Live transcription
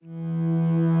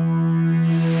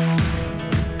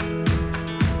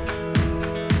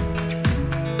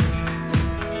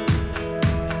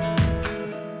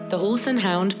and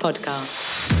Hound Podcast.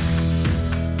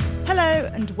 Hello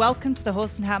and welcome to the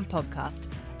Horse and Hound Podcast.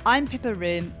 I'm Pippa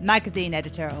Room, magazine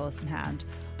editor at Horse and Hound.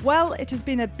 Well, it has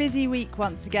been a busy week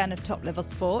once again of top-level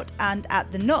sport, and at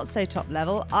the not-so-top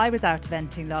level, I was out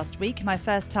eventing last week, my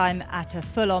first time at a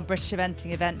full-on British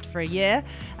eventing event for a year,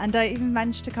 and I even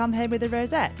managed to come home with a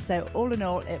rosette, so all in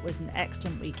all, it was an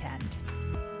excellent weekend.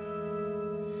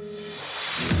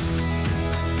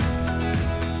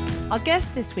 Our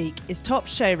guest this week is top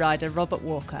show rider Robert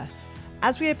Walker.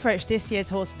 As we approach this year's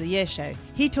Horse of the Year show,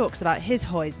 he talks about his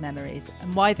Hoys memories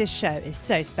and why this show is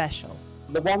so special.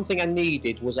 The one thing I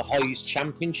needed was a Hoys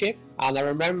championship, and I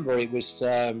remember it was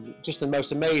just the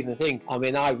most amazing thing. I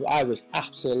mean, I was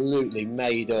absolutely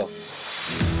made up.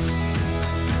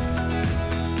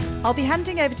 I'll be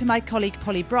handing over to my colleague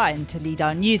Polly Bryan to lead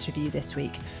our news review this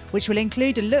week, which will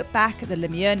include a look back at the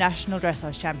LeMieux National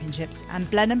Dressage Championships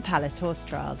and Blenheim Palace Horse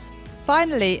Trials.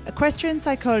 Finally, equestrian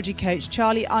psychology coach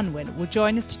Charlie Unwin will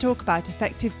join us to talk about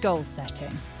effective goal setting.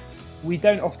 We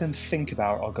don't often think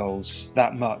about our goals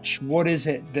that much. What is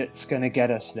it that's going to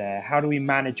get us there? How do we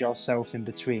manage ourselves in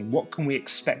between? What can we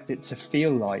expect it to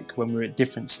feel like when we're at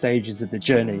different stages of the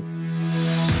journey?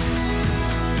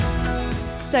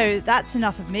 So that's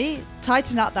enough of me.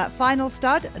 Tighten up that final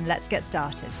stud and let's get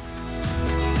started.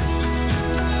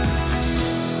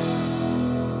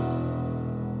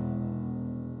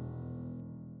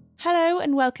 Hello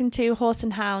and welcome to Horse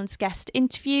and Hound's guest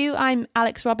interview. I'm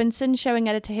Alex Robinson, showing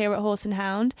editor here at Horse and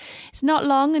Hound. It's not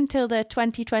long until the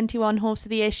 2021 Horse of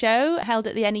the Year show held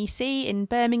at the NEC in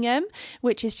Birmingham,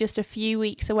 which is just a few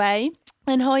weeks away.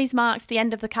 And Hoys marks the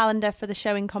end of the calendar for the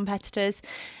showing competitors,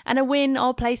 and a win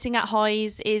or placing at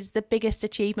Hoys is the biggest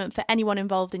achievement for anyone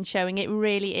involved in showing. It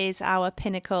really is our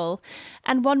pinnacle.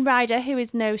 And one rider who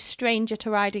is no stranger to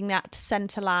riding that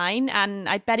centre line, and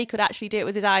I bet he could actually do it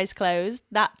with his eyes closed,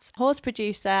 that's horse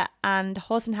producer and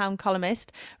Horse and Hound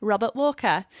columnist Robert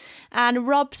Walker. And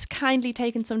Rob's kindly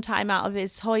taken some time out of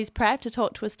his Hoys prep to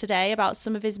talk to us today about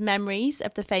some of his memories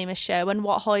of the famous show and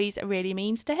what Hoys really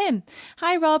means to him.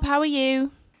 Hi Rob, how are you?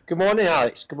 Good morning,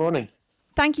 Alex. Good morning.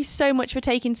 Thank you so much for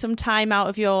taking some time out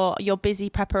of your busy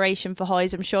preparation for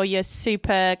Hoys. I'm sure you're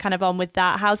super kind of on with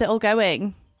that. How's it all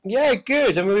going? Yeah,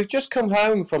 good. I mean, we've just come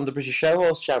home from the British Show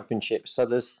Horse Championships, so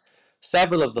there's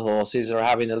several of the horses are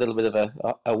having a little bit of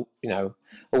a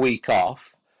week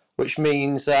off, which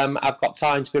means I've got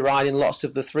time to be riding lots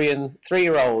of the 3 and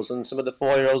 3-year-olds and some of the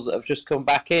 4-year-olds that have just come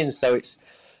back in. So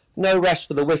it's no rest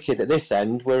for the wicked at this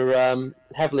end. We're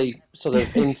heavily sort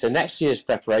of into next year's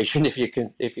preparation, if you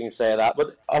can say that.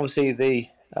 But obviously,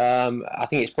 I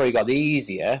think it's probably got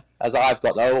easier as I've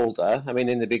got older. I mean,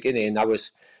 in the beginning, I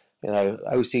was,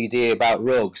 OCD about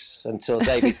rugs until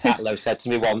David Tatlow said to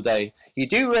me one day, "You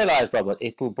do realise, Robert,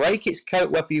 it'll break its coat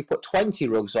whether you put 20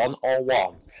 rugs on or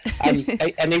one." And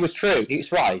and it was true.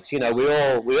 It's right. We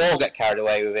all get carried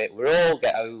away with it. We all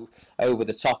get over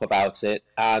the top about it.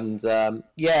 And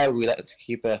we like to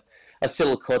keep a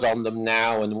silk hood on them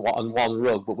now and one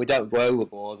rug, but we don't go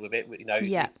overboard with it.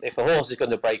 If a horse is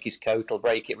going to break his coat, he'll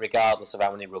break it regardless of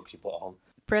how many rugs you put on.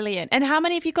 Brilliant. And how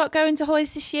many have you got going to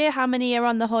Hoys this year? How many are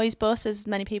on the Hoys bus, as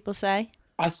many people say?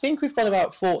 I think we've got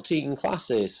about 14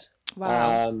 classes.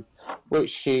 Wow.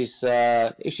 Which is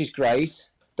great.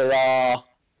 There are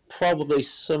probably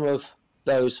some of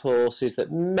those horses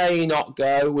that may not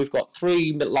go. We've got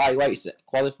 3 lightweights that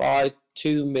qualified,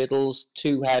 2 middles,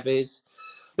 2 heavies.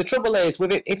 The trouble is,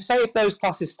 if those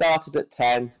classes started at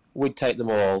 10, we'd take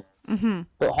them all. Mm-hmm.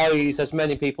 But Hoys, as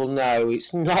many people know,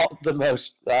 it's not the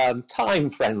most time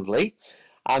friendly,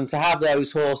 and to have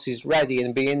those horses ready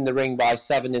and be in the ring by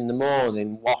 7 in the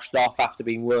morning, washed off after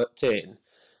being worked in,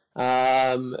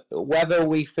 whether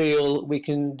we feel we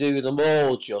can do them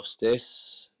all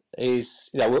justice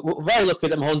is, we're very lucky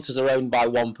that hunters are owned by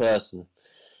one person,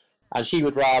 and she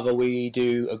would rather we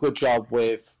do a good job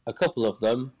with a couple of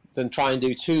them than try and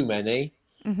do too many,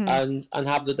 mm-hmm. and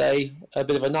have the day a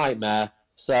bit of a nightmare.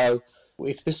 So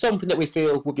if there's something that we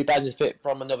feel would be benefit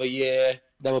from another year,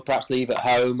 then we'll perhaps leave at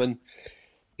home, and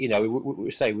we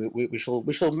say we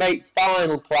shall make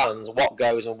final plans what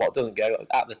goes and what doesn't go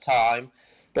at the time.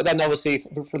 But then obviously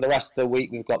for the rest of the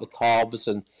week we've got the Cobbs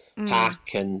and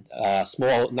Pack and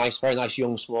very nice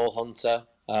young small hunter,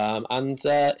 and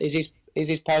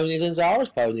Izzy's ponies and Zara's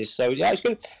ponies. So yeah, it's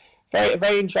good. Very,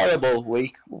 very enjoyable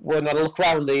week. When I look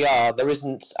around the yard, I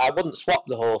wouldn't swap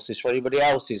the horses for anybody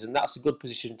else's, and that's a good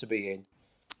position to be in.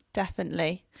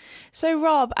 Definitely. So,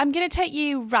 Rob, I'm going to take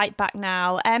you right back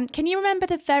now. Can you remember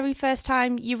the very first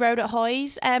time you rode at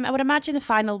Hoys? I would imagine the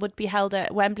final would be held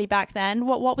at Wembley back then.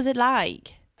 What was it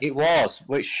like? It was,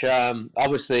 which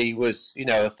obviously was,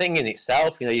 a thing in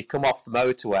itself. You come off the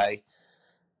motorway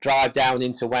drive down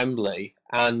into Wembley,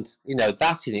 and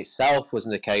that in itself was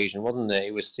an occasion, wasn't it?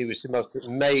 It was the most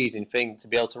amazing thing to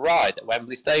be able to ride at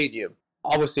Wembley Stadium.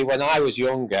 Obviously, when I was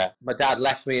younger, my dad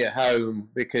left me at home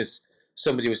because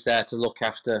somebody was there to look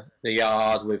after the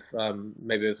yard with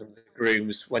maybe with the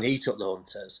grooms when he took the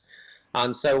hunters.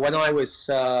 And so when I was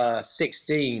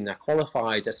 16, I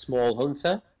qualified a small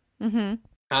hunter. Mm-hmm.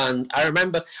 And I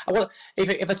remember,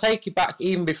 if I take you back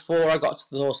even before I got to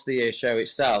the Horse of the Year show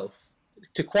itself,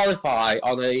 to qualify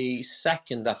on a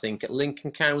second, I think, at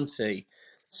Lincoln County,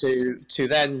 to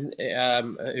then,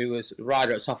 who was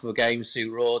rider at the top of the game,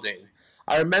 Sue Rawding,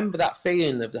 I remember that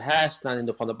feeling of the hair standing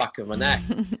up on the back of my neck.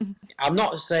 I'm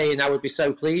not saying I would be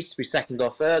so pleased to be second or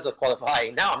third of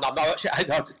qualifying. Now, I'm not.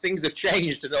 Things have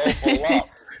changed an awful lot.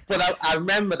 But I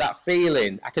remember that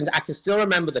feeling. I can still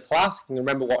remember the class. I can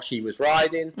remember what she was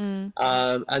riding.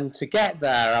 And to get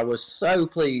there, I was so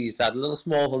pleased. I had a little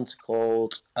small hunter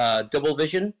called Double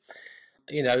Vision.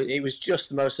 It was just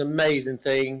the most amazing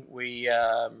thing.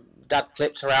 Dad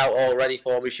clipped her out all ready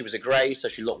for me. She was a grey, so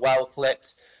she looked well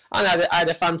clipped. And I had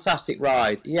a fantastic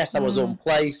ride. Yes, I was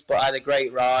unplaced, but I had a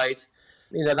great ride.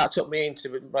 That took me into,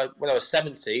 when I was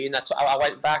 17, I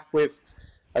went back with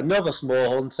another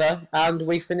small hunter, and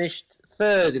we finished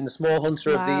third in the small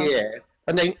hunter of the year.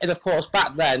 And of course,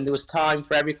 back then, there was time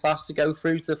for every class to go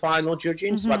through to the final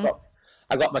judging. Mm-hmm. So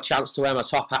I got my chance to wear my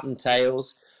top hat and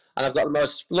tails. And I've got the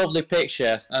most lovely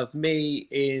picture of me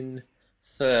in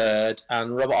third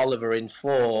and Robert Oliver in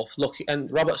fourth.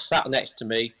 And Robert sat next to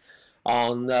me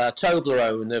on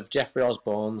Toblerone of Jeffrey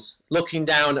Osborne's, looking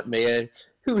down at me.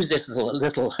 Who's this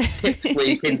little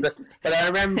pipsqueak? But I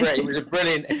remember it was a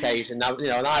brilliant occasion.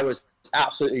 And I was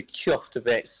absolutely chuffed to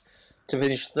bits to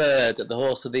finish third at the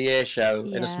Horse of the Year show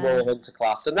in a small hunter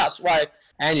class. And that's why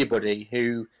anybody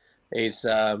who is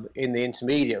in the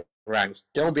intermediate ranks,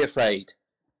 don't be afraid.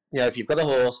 If you've got a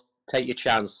horse, take your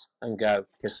chance and go.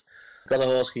 Because if you've got a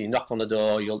horse, you knock on the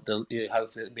door, you'll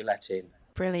hopefully it'll be let in.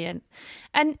 Brilliant.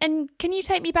 And can you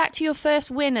take me back to your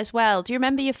first win as well? Do you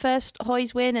remember your first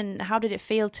Hoys win, and how did it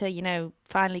feel to,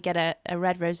 finally get a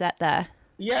red rosette there?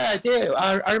 Yeah, I do.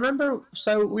 I remember,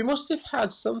 so we must have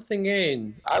had something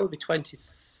in, I would be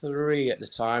 23 at the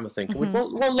time, I think. Mm-hmm. We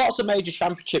won lots of major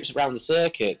championships around the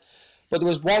circuit. But there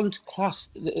was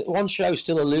one show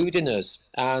still eluding us,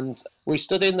 and we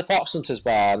stood in the Fox Hunters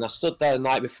bar, and I stood there the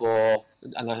night before,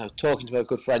 and I was talking to a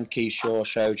good friend, Keith Shaw,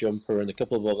 show jumper, and a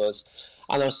couple of others,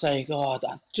 and I was saying, God,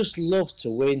 I'd just love to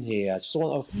win here. I just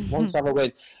want to have a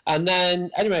win. And then,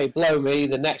 anyway, blow me,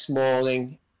 the next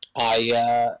morning,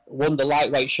 I won the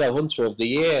lightweight show hunter of the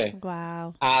year.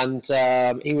 Wow. And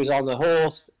he was on the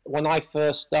horse. When I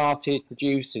first started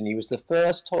producing, he was the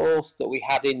first horse that we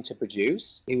had in to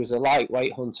produce. He was a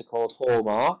lightweight hunter called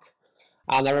Hallmark.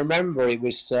 And I remember it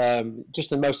was just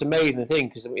the most amazing thing,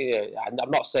 because I'm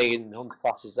not saying hunter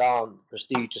classes aren't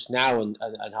prestigious now and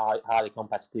highly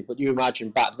competitive, but you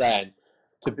imagine back then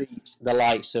to beat the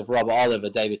likes of Robert Oliver,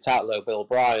 David Tatlow, Bill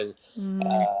Bryan,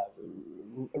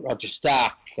 Roger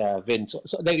Stack, Vint.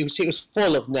 So it was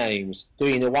full of names.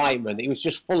 Doing the Whiteman, it was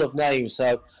just full of names.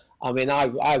 So I mean,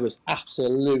 I was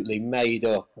absolutely made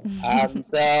up.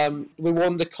 And we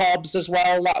won the Cobbs as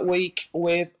well that week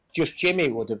with Just Jimmy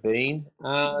would have been.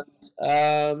 And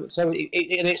so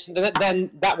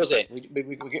then that was it.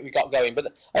 We got going.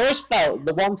 But I always felt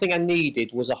the one thing I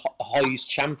needed was a Hoys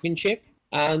championship.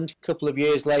 And a couple of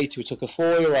years later, we took a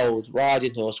 4-year-old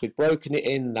riding horse. We'd broken it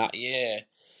in that year.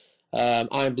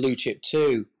 Iron Blue Chip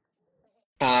 2.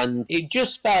 And it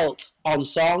just felt on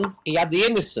song. He had the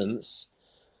innocence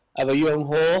of a young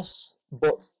horse,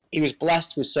 but he was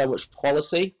blessed with so much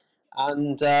quality.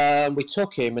 And we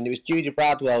took him, and it was Judy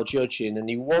Bradwell judging, and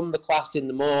he won the class in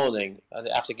the morning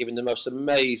after giving the most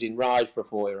amazing ride for a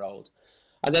 4-year-old.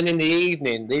 And then in the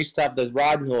evening, they used to have the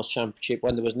riding horse championship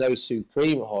when there was no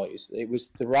Supreme at Hoys. It was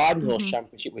the riding horse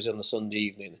championship was on the Sunday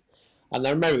evening. And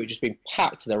I remember it just being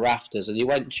packed to the rafters, and he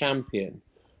went champion.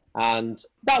 And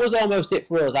that was almost it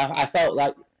for us. I felt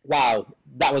like, wow,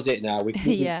 that was it now. We'd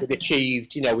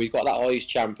achieved, we've got that Hoys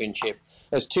championship.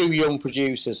 There's 2 young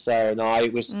producers, Sarah and I.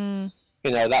 It was,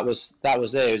 that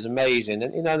was it. It was amazing.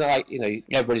 And,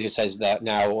 everybody just says that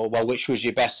now, well, which was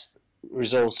your best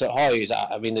result at Hoys?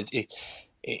 I mean,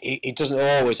 it doesn't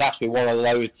always have to be one of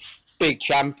those big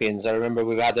champions. I remember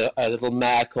we had a little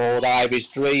mare called Ivy's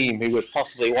Dream, who was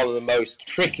possibly one of the most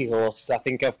tricky horses I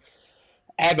think I've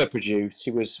ever produced.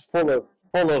 She was full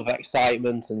of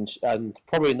excitement and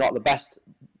probably not the best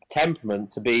temperament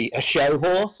to be a show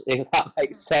horse, if that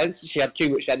makes sense. She had too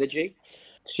much energy.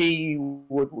 She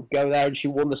would go there, and she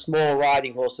won the small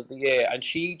riding horse of the year, and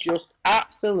she just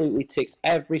absolutely ticks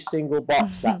every single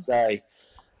box that day.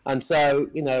 And so,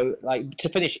 like to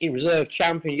finish in reserve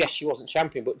champion, yes, she wasn't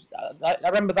champion, but I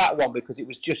remember that one because it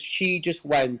was she just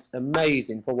went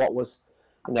amazing for what was,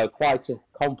 quite a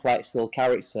complex little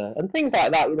character. And things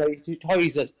like that,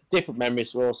 Hoy's are different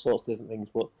memories for all sorts of different things,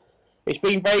 but it's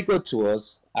been very good to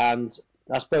us. And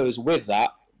I suppose with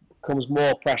that comes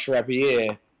more pressure every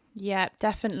year. Yeah,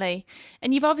 definitely.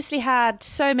 And you've obviously had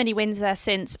so many wins there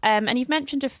since, and you've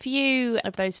mentioned a few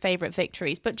of those favourite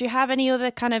victories, but do you have any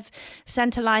other kind of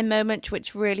centre line moments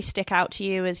which really stick out to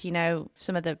you as,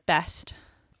 some of the best?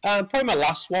 Probably my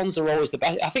last ones are always the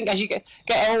best. I think as you get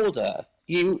older,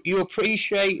 you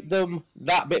appreciate them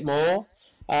that bit more.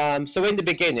 So in the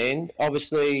beginning,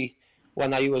 obviously,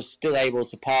 when I was still able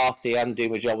to party and do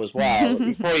my job as well,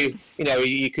 before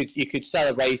you could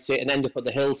celebrate it and end up at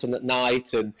the Hilton at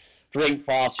night and drink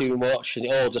far too much and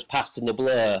it all just passed in a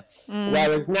blur.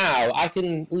 Whereas now I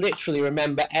can literally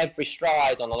remember every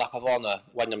stride on the lap of honour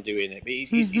when I'm doing it. But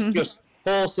it's just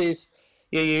horses.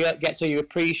 You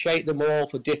appreciate them all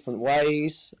for different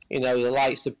ways. The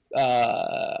likes of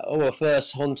our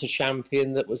first hunter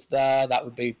champion that was there, that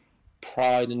would be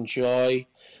pride and joy.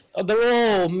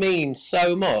 They all mean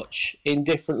so much in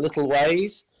different little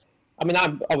ways. I mean,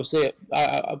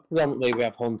 predominantly we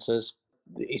have hunters.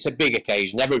 It's a big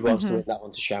occasion. Everyone wants to win that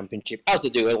hunter championship, as they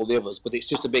do all the others, but it's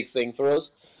just a big thing for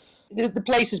us. The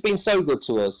place has been so good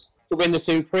to us. To win the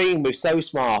Supreme with So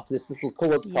Smart, this little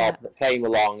coloured cob that came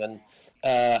along, and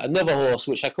another horse,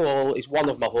 which I call is one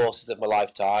of my horses of my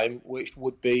lifetime, which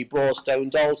would be Broadstone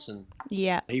Dalton.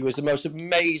 Yeah. He was the most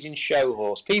amazing show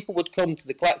horse. People would come to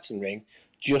the collecting ring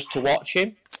just to watch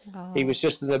him. Oh. He was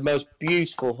just the most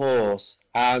beautiful horse.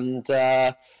 And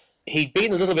he'd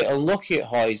been a little bit unlucky at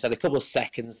Hoy's, had a couple of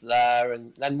seconds there,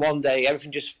 and then one day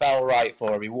everything just fell right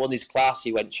for him. He won his class,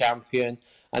 he went champion,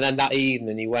 and then that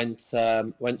evening he went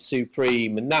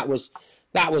Supreme, and that was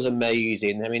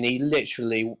amazing. I mean, he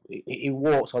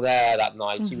walked on air that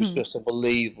night. He was just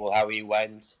unbelievable how he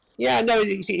went. Yeah, no,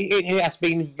 it has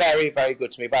been very, very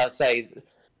good to me. But I say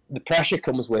the pressure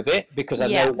comes with it because I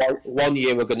know one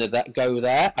year we're going to go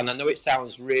there, and I know it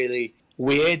sounds really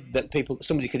weird that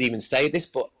somebody could even say this,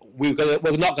 but we're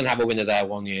not going to have a winner there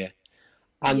one year.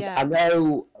 And I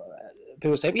know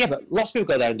people say, yeah, but lots of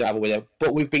people go there and don't have a winner,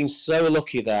 but we've been so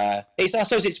lucky there. I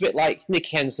suppose it's a bit like Nick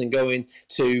Henson going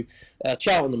to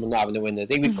Cheltenham and not having a winner.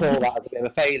 They would call that as a bit of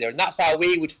a failure, and that's how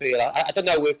we would feel. I don't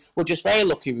know, we're just very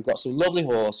lucky. We've got some lovely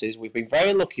horses. We've been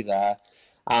very lucky there.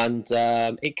 And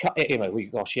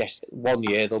yes, one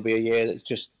year there'll be a year that's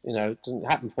just, doesn't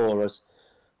happen for us.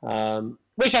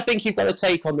 Which I think you've got to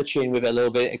take on the chin with it a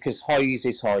little bit, because Hoy's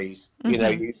is Hoy's.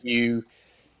 You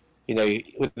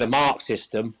with the mark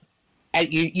system,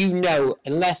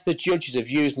 unless the judges have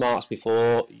used marks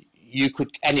before,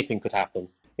 anything could happen.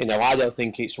 I don't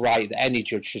think it's right that any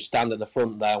judge should stand at the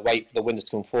front there, wait for the winners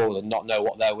to come forward and not know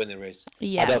what their winner is.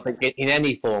 Yeah. I don't think in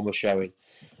any form of showing.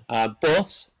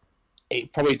 But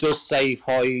it probably does save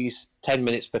Hoy's 10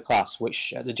 minutes per class,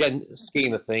 which at the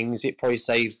scheme of things, it probably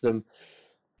saves them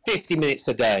 50 minutes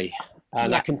a day.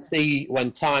 And I can see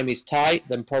when time is tight,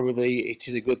 then probably it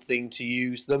is a good thing to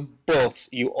use them. But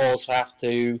you also have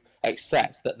to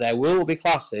accept that there will be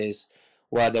classes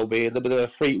where there'll be a little bit of a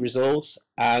freak result,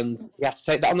 and you have to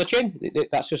take that on the chin.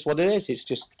 That's just what it is. It's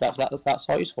just that's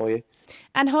Hoy's for you.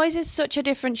 And Hoy's is such a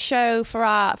different show for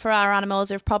our animals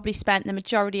who've probably spent the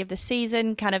majority of the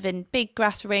season kind of in big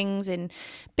grass rings, in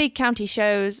big county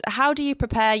shows. How do you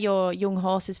prepare your young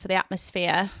horses for the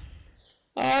atmosphere?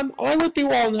 I would be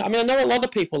one. I mean, I know a lot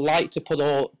of people like to put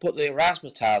the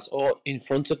razzmatazz or in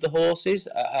front of the horses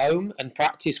at home and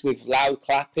practice with loud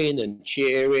clapping and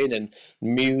cheering and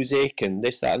music and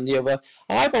this, that, and the other.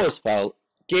 I've always felt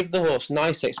give the horse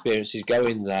nice experiences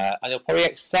going there, and he'll probably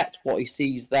accept what he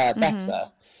sees there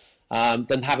better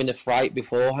than having a fright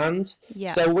beforehand.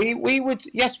 Yeah. So we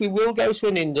will go to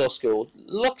an indoor school.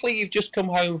 Luckily, you've just come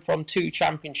home from 2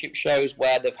 championship shows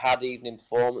where they've had evening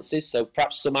performances, so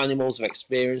perhaps some animals have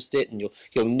experienced it and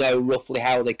you'll know roughly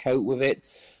how they cope with it.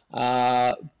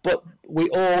 But we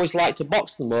always like to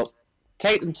box them up,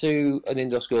 take them to an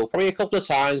indoor school probably a couple of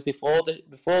times before the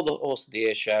Horse of the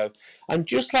Year show, and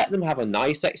just let them have a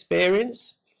nice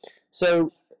experience.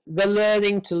 So they're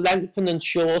learning to lengthen and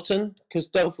shorten, because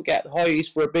don't forget, Hoy's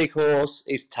for a big horse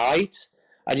is tight,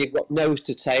 and you've got nose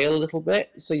to tail a little bit,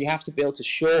 so you have to be able to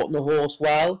shorten the horse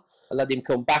well and let him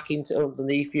come back into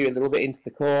underneath you a little bit into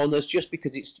the corners, just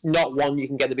because it's not one you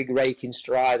can get a big raking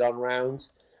stride on round,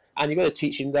 and you've got to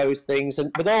teach him those things.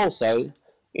 But also,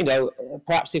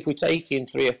 perhaps if we take in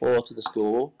 3 or 4 to the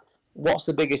school, what's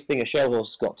the biggest thing a show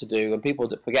horse has got to do, and people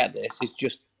that forget this, is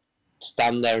just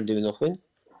stand there and do nothing.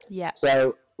 Yeah.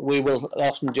 So we will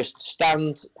often just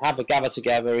stand, have a gather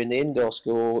together in the indoor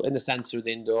school, in the centre of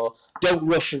the indoor. Don't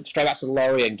rush straight back to the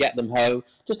lorry and get them home.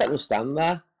 Just let them stand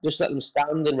there. Just let them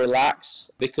stand and relax,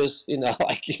 because, I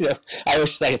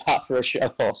always say that for a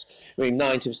show horse. I mean,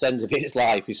 90% of its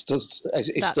life is stood still.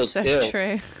 That's so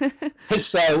true.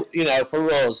 So,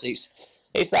 for us,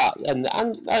 it's that. And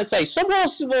I'd say some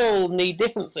horses will need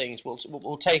different things.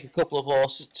 We'll take a couple of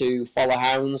horses to follow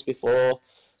hounds before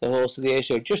the Horse of the Year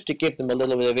show, just to give them a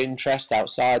little bit of interest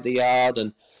outside the yard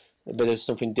and a bit of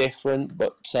something different.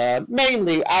 But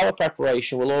mainly our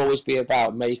preparation will always be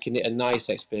about making it a nice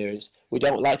experience. We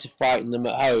don't like to frighten them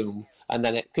at home, and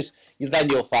then because then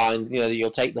you'll find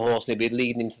you'll take the horse and he'll be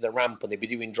leading him to the ramp and he'll be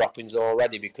doing droppings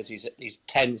already because he's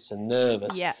tense and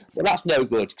nervous. Yeah. But that's no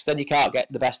good, because then you can't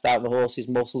get the best out of the horse's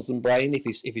muscles and brain if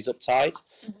he's uptight.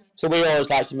 Mm-hmm. So we always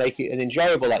like to make it an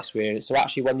enjoyable experience. So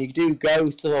actually, when you do go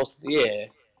to the Horse of the Year,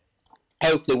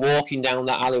 hopefully walking down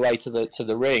that alleyway to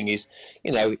the ring is,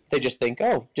 they just think,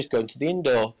 oh, just going to the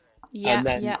indoor. Yeah, and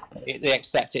then they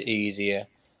accept it easier.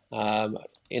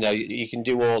 You can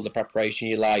do all the preparation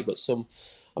you like, but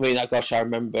I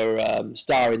remember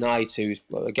Starry Night, who's,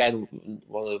 again,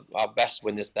 one of our best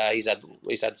winners there. He's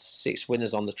had 6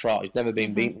 winners on the trot. He's never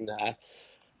been beaten there.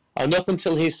 And up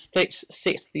until his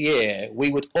sixth year, we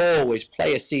would always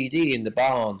play a CD in the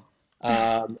barn.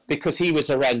 Because he was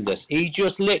horrendous. He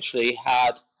just literally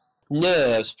had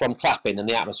nerves from clapping and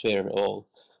the atmosphere of it all.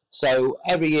 So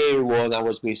every year he won, I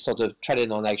was sort of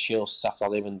treading on eggshells, sat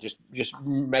on him, and just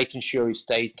making sure he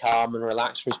stayed calm and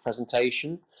relaxed for his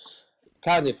presentation.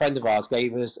 Kindly, a friend of ours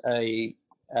gave us a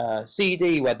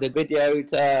CD where they videoed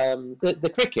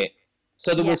the cricket.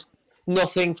 So there was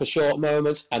nothing for short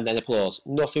moments and then applause.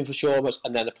 Nothing for short moments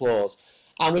and then applause.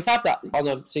 And we'd have that on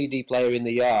a CD player in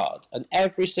the yard, and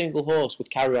every single horse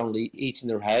would carry on eating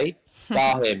their hay,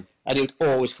 bar him, and he would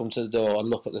always come to the door and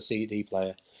look at the CD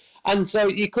player. And so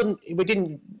in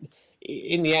the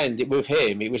end, with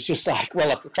him, it was just like,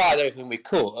 well, I've tried everything we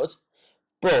could,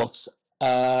 but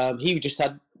he just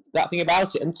had that thing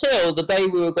about it until the day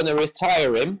we were going to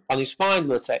retire him on his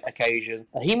final occasion.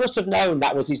 He must have known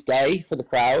that was his day for the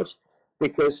crowd,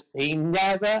 because he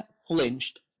never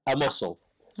flinched a muscle.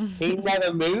 He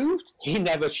never moved. He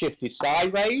never shifted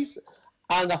sideways.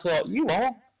 And I thought, you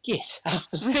are git.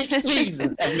 After 6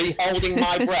 seasons of me holding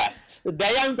my breath, the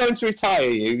day I'm going to retire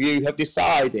you, you have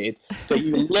decided that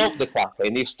you love the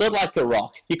clapping. You've stood like a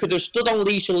rock. You could have stood on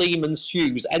Leisha Lehman's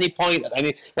shoes at any point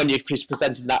when you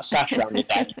presented that sash around your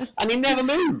neck. And he never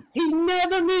moved. He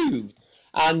never moved.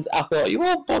 And I thought, you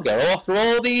old bugger, after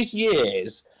all these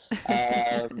years...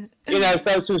 so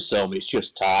to some it's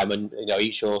just time, and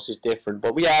each horse is different,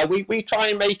 but we try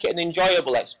and make it an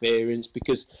enjoyable experience,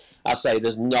 because I say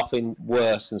there's nothing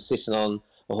worse than sitting on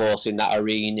a horse in that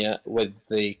arena with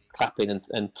the clapping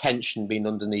and tension being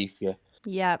underneath you.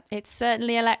 Yeah, it's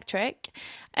certainly electric.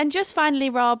 And just finally,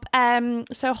 Rob,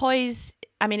 so Hoy's,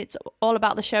 it's all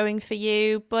about the showing for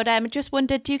you, but just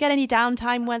wondered, do you get any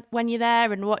downtime when you're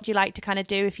there, and what do you like to kind of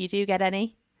do if you do get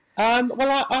any? I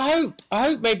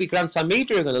hope maybe Grandstand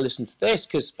Media are going to listen to this,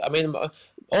 because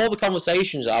all the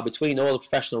conversations are between all the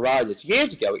professional riders.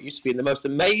 Years ago, it used to be the most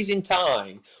amazing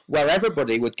time where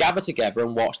everybody would gather together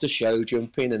and watch the show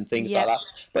jumping and things like that.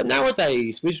 But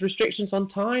nowadays, with restrictions on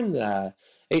time there,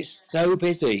 it's so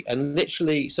busy, and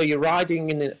literally, so you're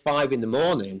riding in at 5 in the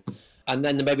morning, and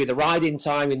then maybe the riding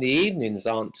time in the evenings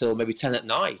aren't till maybe 10 at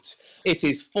night. It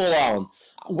is full on.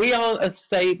 We aren't a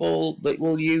stable that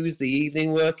will use the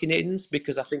evening working ins,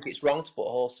 because I think it's wrong to put a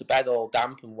horse to bed all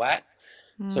damp and wet.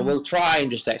 So we'll try and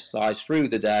just exercise through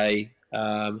the day.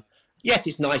 Yes,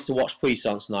 it's nice to watch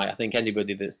Puissance night. I think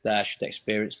anybody that's there should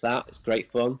experience that. It's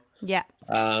great fun. Yeah.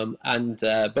 But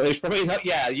it was probably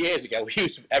years ago.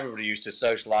 Everybody used to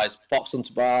socialise Fox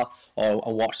Hunter Bar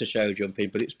and watch the show jumping.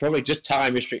 But it's probably just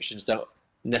time restrictions don't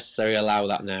necessarily allow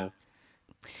that now.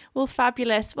 Well,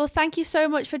 fabulous. Well, thank you so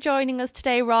much for joining us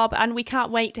today, Rob, and we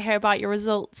can't wait to hear about your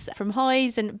results from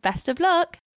Hoy's, and best of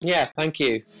luck. Yeah, thank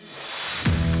you.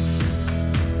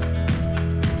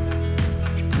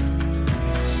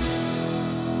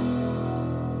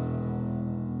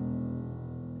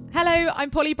 Hello, I'm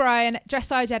Polly Bryan,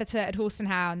 Dressage Editor at Horse and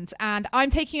Hound, and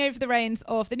I'm taking over the reins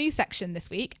of the news section this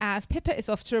week, as Pippa is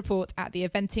off to report at the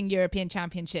Eventing European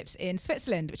Championships in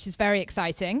Switzerland, which is very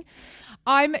exciting.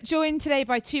 I'm joined today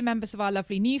by 2 members of our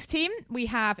lovely news team. We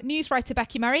have news writer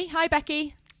Becky Murray. Hi,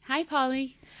 Becky. Hi,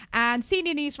 Polly. And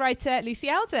senior news writer Lucy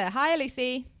Elder. Hi,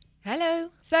 Lucy. Hello.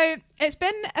 So It's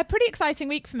been a pretty exciting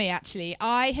week for me, actually.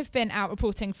 I have been out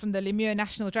reporting from the LeMieux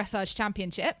National Dressage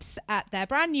Championships at their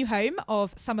brand new home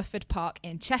of Somerford Park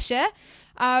in Cheshire.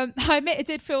 I admit it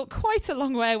did feel quite a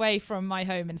long way away from my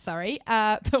home in Surrey,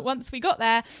 but once we got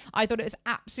there, I thought it was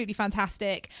absolutely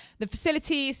fantastic. The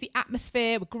facilities, the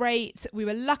atmosphere were great. We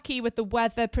were lucky with the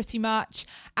weather pretty much,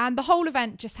 and the whole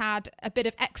event just had a bit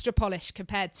of extra polish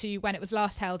compared to when it was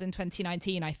last held in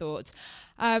 2019, I thought.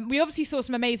 We obviously saw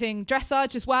some amazing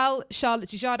dressage as well. Charlotte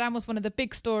Dujardin was one of the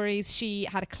big stories. She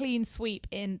had a clean sweep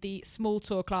in the small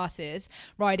tour classes,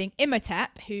 riding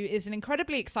Imhotep, who is an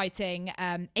incredibly exciting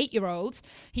 8-year-old.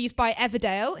 He's by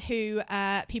Everdale, who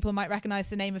people might recognise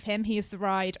the name of him. He is the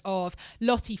ride of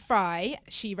Lottie Fry.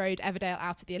 She rode Everdale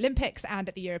out at the Olympics and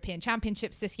at the European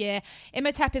Championships this year.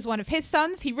 Imhotep is one of his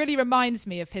sons. He really reminds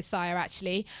me of his sire,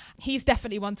 actually. He's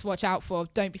definitely one to watch out for.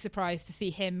 Don't be surprised to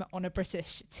see him on a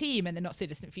British team in the not so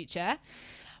distant future.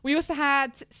 We also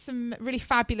had some really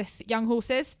fabulous young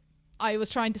horses. I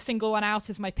was trying to single one out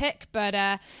as my pick, but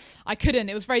I couldn't.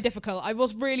 It was very difficult. I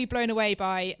was really blown away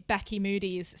by Becky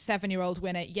Moody's 7-year-old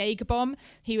winner, Jagerbomb.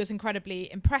 He was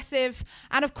incredibly impressive.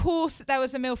 And of course, there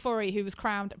was Emile Fourie, who was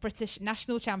crowned British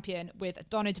national champion with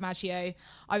Donna DiMaggio.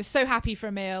 I was so happy for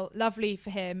Emile. Lovely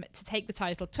for him to take the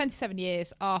title 27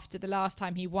 years after the last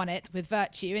time he won it with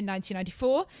Virtue in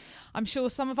 1994. I'm sure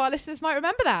some of our listeners might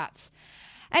remember that.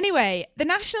 Anyway, the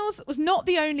Nationals was not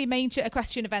the only major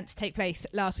equestrian event to take place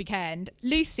last weekend.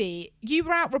 Lucy, you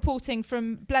were out reporting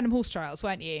from Blenheim Horse Trials,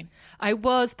 weren't you? I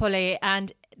was, Polly,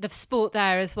 and the sport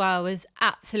there as well was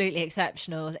absolutely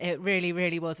exceptional. It really,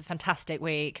 really was a fantastic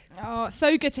week. Oh,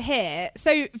 so good to hear.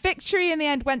 So victory in the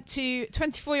end went to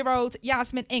 24-year-old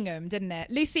Yasmin Ingham, didn't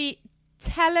it? Lucy,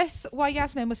 tell us why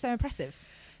Yasmin was so impressive.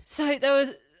 So there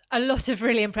was a lot of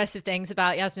really impressive things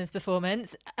about Yasmin's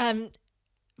performance.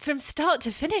 From start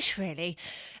to finish, really.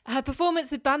 Her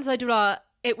performance with Banzai Doulard,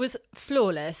 it was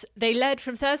flawless. They led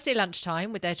from Thursday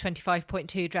lunchtime with their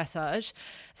 25.2 dressage.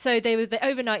 So they were the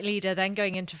overnight leader then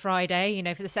going into Friday,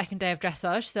 for the second day of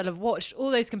dressage. They'll have watched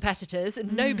all those competitors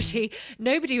and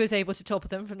nobody was able to topple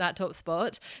them from that top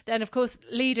spot. Then, of course,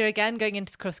 leader again going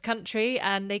into the cross country,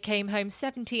 and they came home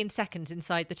 17 seconds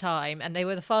inside the time. And they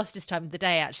were the fastest time of the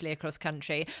day, actually, across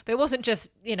country. But it wasn't just,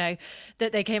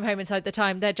 that they came home inside the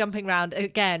time. Their jumping round,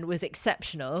 again, was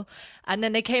exceptional. And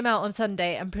then they came out on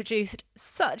Sunday and produced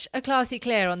such a classy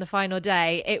clear on the final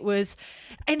day. It was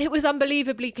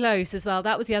unbelievably close as well.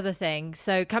 That was the other thing.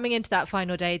 So coming into that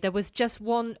final day, there was just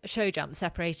one show jump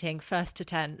separating first to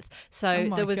 10th. So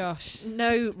there was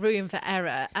no room for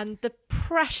error. And the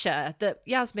pressure that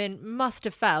Yasmin must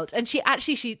have felt, and she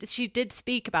did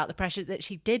speak about the pressure that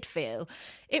she did feel.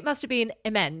 It must have been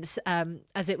immense,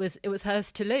 as it was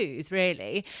hers to lose,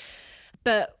 really.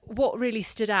 But what really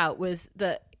stood out was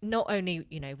that not only,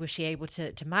 was she able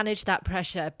to manage that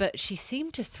pressure, but she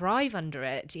seemed to thrive under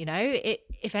it.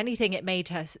 If anything, it made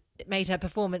her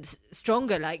performance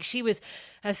stronger. Like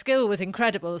her skill was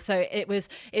incredible. So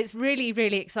it's really,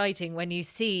 really exciting when you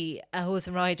see a horse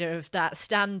and rider of that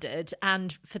standard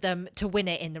and for them to win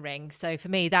it in the ring. So for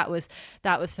me, that was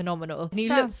phenomenal.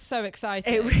 Sounds so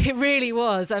exciting. It really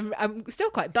was. I'm still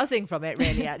quite buzzing from it,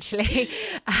 really, actually.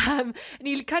 And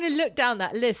you kind of look down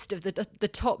that list of the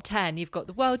top 10. You've got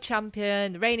the world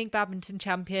champion, the reigning badminton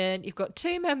champion. You've got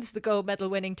 2 members of the gold medal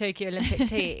winning Tokyo Olympic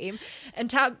team,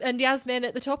 and Yasmin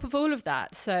at the top of all of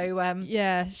that. So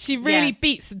she really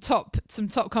beat some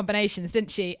top combinations,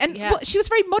 didn't she? And she was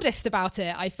very modest about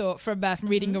it, I thought, from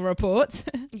reading your report.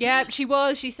 Yeah, she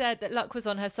was. She said that luck was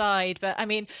on her side, but I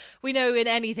mean, we know in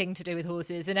anything to do with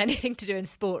horses and anything to do in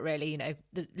sport, really,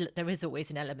 there is always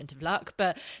an element of luck,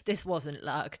 but this wasn't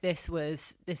luck. This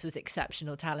was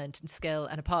exceptional talent and skill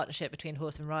and a partnership between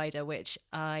horse and rider, which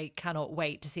I cannot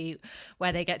wait to see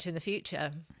where they get to in the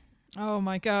future. Oh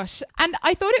my gosh. And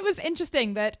I thought it was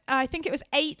interesting that I think it was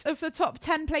 8 of the top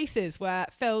 10 places were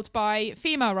filled by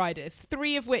female riders,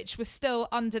 3 of which were still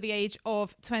under the age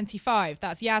of 25.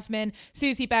 That's Yasmin,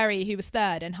 Susie Berry, who was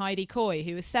 3rd, and Heidi Coy,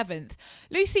 who was 7th.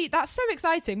 Lucy, that's so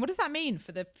exciting. What does that mean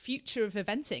for the future of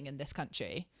eventing in this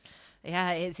country?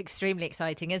 Yeah, it's extremely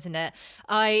exciting, isn't it?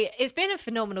 It's been a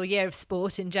phenomenal year of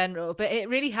sport in general, but it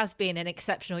really has been an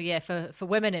exceptional year for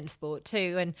women in sport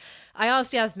too. And I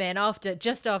asked Yasmin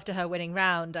just after her winning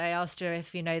round, I asked her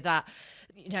if,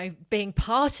 being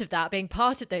part of that, being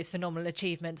part of those phenomenal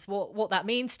achievements, what that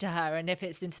means to her, and if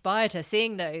it's inspired her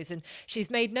seeing those. And she's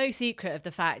made no secret of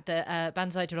the fact that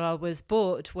Banzai Dolar was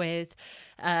bought with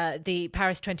the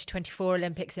Paris 2024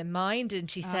 Olympics in mind, and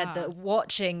she said that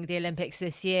watching the Olympics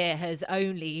this year has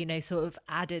only sort of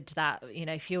added that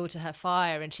fuel to her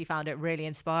fire, and she found it really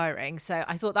inspiring. So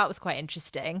I thought that was quite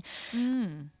interesting.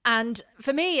 And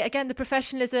for me, again, the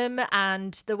professionalism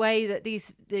and the way that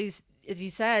these as you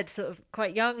said, sort of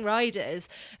quite young riders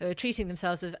who are treating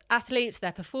themselves as athletes,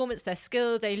 their performance, their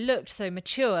skill, they looked so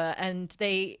mature, and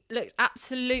they looked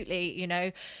absolutely,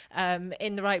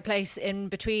 in the right place in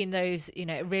between those,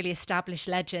 really established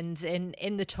legends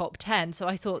in the top 10. So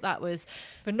I thought that was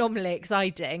phenomenally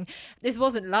exciting. This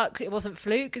wasn't luck. It wasn't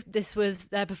fluke. This was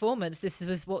their performance. This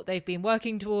was what they've been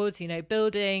working towards,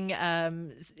 building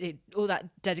all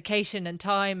that dedication and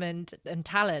time and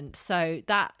talent. So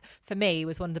that, for me,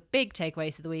 was one of the big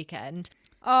takeaways of the weekend.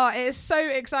 Oh, it is so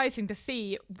exciting to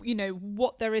see,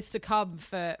 what there is to come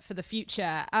for the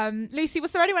future. Lucy,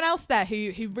 was there anyone else there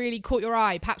who really caught your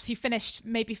eye? Perhaps you finished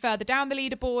maybe further down the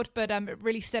leaderboard, but it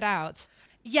really stood out.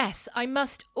 Yes, I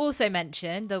must also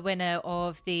mention the winner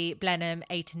of the Blenheim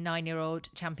 8 and 9-year-old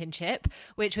championship,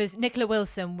 which was Nicola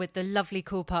Wilson with the lovely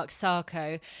Cool Park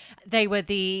Sarko. They were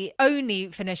the only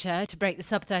finisher to break the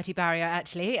sub-30 barrier,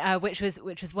 actually, which was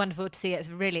wonderful to see. It's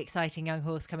a really exciting young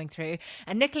horse coming through.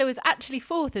 And Nicola was actually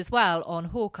fourth as well on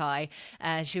Hawkeye.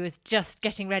 She was just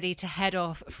getting ready to head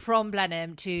off from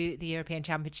Blenheim to the European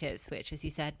Championships, which, as you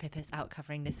said, Pippa's out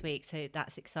covering this week, so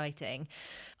that's exciting.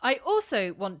 I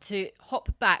also want to hop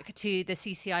back to the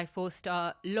CCI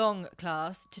 4-star long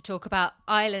class to talk about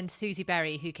Ireland's Susie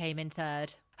Berry, who came in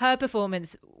third. Her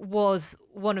performance was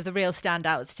one of the real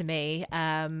standouts to me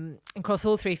across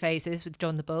all three phases with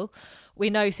John the Bull. We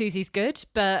know Susie's good,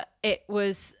 but it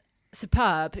was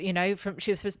superb,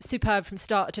 she was superb from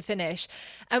start to finish.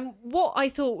 And what I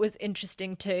thought was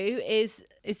interesting too is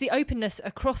the openness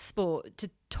across sport to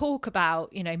talk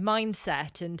about,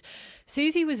 mindset. And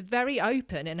Susie was very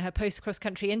open in her post-cross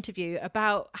country interview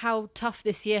about how tough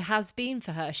this year has been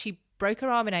for her. She broke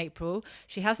her arm in April.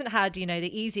 She hasn't had,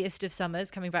 the easiest of summers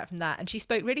coming back from that. And she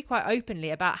spoke really quite openly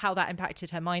about how that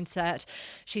impacted her mindset.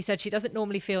 She said she doesn't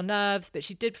normally feel nerves, but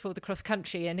she did before the cross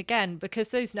country. And again, because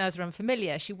those nerves were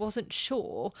unfamiliar, she wasn't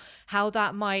sure how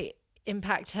that might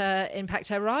impact her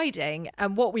riding.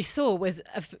 And what we saw was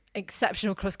an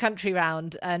exceptional cross country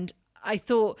round. And I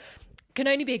thought can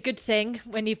only be a good thing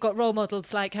when you've got role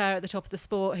models like her at the top of the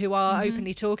sport who are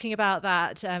openly talking about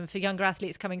that for younger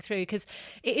athletes coming through, because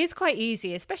it is quite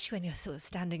easy, especially when you're sort of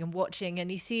standing and watching and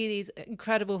you see these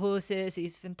incredible horses,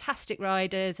 these fantastic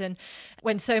riders, and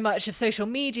when so much of social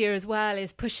media as well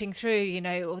is pushing through,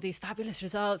 all these fabulous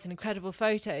results and incredible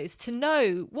photos, to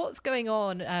know what's going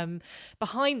on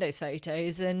behind those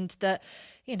photos, and that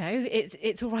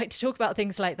it's all right to talk about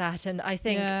things like that. And I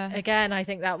think again, I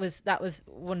think that was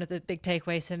one of the big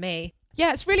takeaways for me.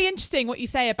 Yeah, it's really interesting what you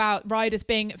say about riders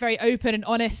being very open and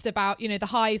honest about, the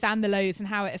highs and the lows and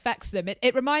how it affects them.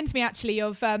 It reminds me actually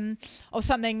of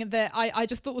something that I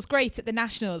just thought was great at the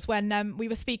Nationals when we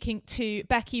were speaking to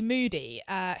Becky Moody,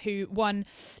 who won,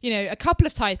 a couple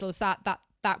of titles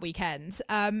that weekend,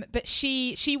 but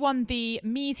she won the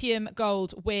medium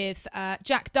gold with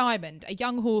Jack Diamond, a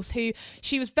young horse who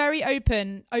she was very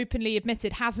openly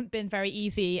admitted hasn't been very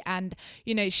easy, and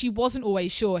she wasn't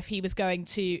always sure if he was going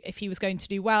to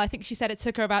do well. I think she said it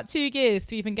took her about 2 years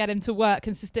to even get him to work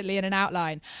consistently in an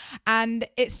outline. And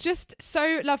it's just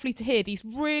so lovely to hear these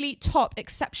really top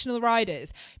exceptional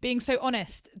riders being so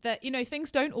honest that things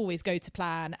don't always go to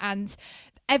plan, and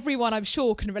everyone, I'm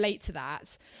sure, can relate to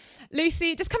that.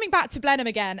 Lucy, just coming back to Blenheim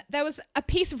again, there was a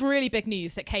piece of really big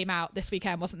news that came out this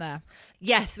weekend, wasn't there?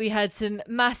 Yes, we had some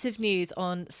massive news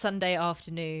on Sunday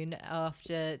afternoon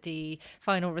after the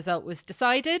final result was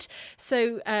decided.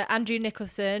 So Andrew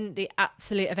Nicholson, the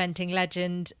absolute eventing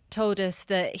legend, told us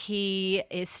that he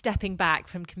is stepping back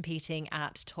from competing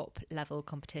at top level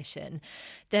competition.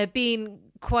 There have been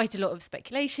quite a lot of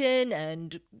speculation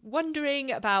and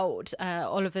wondering about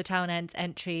Oliver Townend's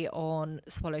entry on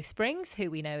Swallow Springs, who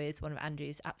we know is one of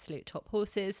Andrew's absolute top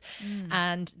horses.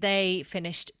 And they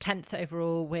finished 10th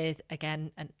overall with,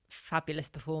 again, a fabulous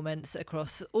performance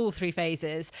across all three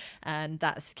phases, and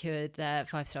that secured their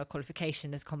 5-star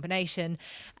qualification as combination.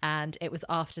 And it was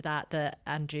after that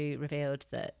Andrew revealed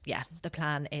that the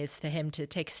plan is for him to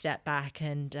take a step back,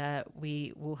 and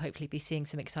we will hopefully be seeing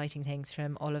some exciting things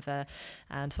from Oliver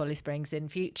and Swallow Springs in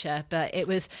future. But it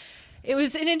was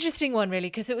an interesting one, really,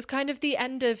 because it was kind of the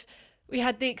end of, we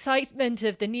had the excitement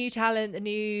of the new talent, the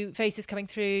new faces coming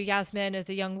through, Yasmin as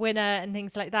a young winner and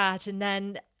things like that. And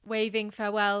then waving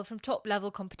farewell from top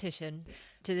level competition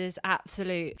to this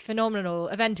absolute phenomenal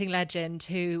eventing legend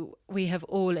who we have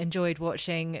all enjoyed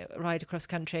watching ride across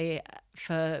country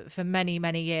for many,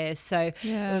 many years. So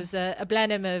it was a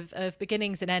Blenheim of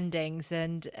beginnings and endings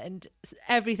and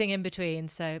everything in between.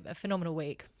 So a phenomenal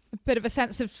week. A bit of a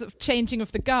sense of, sort of changing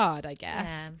of the guard, I guess.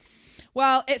 Yeah.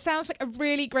 Well, it sounds like a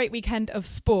really great weekend of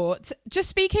sport. Just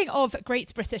speaking of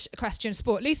great British equestrian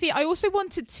sport, Lucy, I also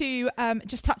wanted to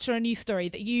just touch on a news story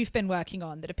that you've been working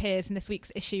on that appears in this week's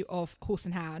issue of Horse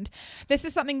and Hound. This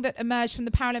is something that emerged from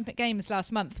the Paralympic Games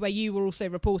last month, where you were also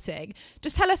reporting.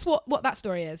 Just tell us what that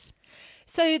story is.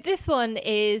 So this one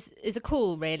is a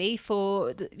call, really,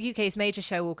 for the UK's major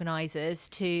show organisers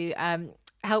to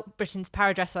help Britain's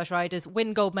para-dressage riders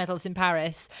win gold medals in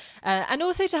Paris, and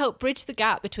also to help bridge the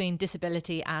gap between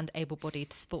disability and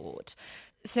able-bodied sport.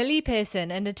 So Lee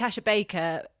Pearson and Natasha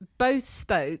Baker both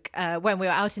spoke when we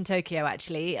were out in Tokyo,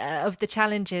 actually, of the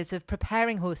challenges of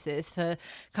preparing horses for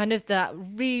kind of that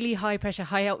really high-pressure,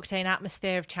 high-octane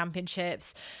atmosphere of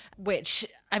championships, which,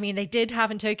 I mean, they did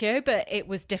have in Tokyo, but it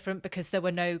was different because there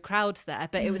were no crowds there.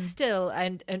 But it was still,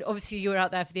 and obviously you were out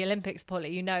there for the Olympics, Polly,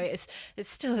 you know, it's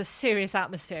still a serious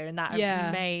atmosphere in that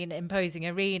main imposing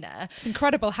arena. It's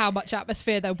incredible how much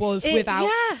atmosphere there was without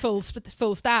full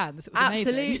stands. It was amazing.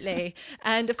 Absolutely.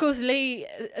 And of course, Lee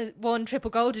won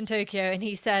triple gold in Tokyo, and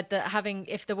he said that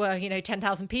if there were,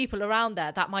 10,000 people around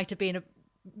there, that might have been a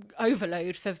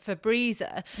overload for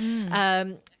Breezer.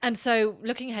 And so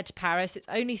looking ahead to Paris, it's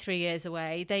only 3 years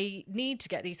away. They need to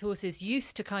get these horses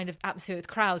used to kind of atmosphere with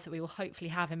crowds that we will hopefully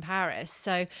have in Paris.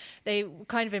 So they were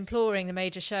kind of imploring the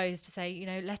major shows to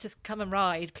say, let us come and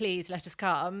ride, please let us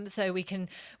come, so we can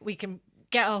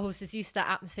get our horses used to that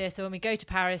atmosphere, so when we go to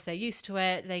Paris they're used to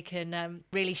it, they can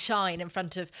really shine in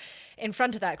front of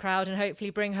that crowd and hopefully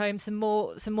bring home some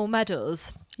more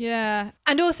medals. Yeah.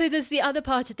 And also there's the other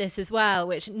part of this as well,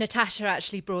 which Natasha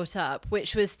actually brought up,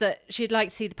 which was that she'd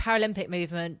like to see the Paralympic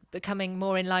movement becoming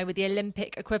more in line with the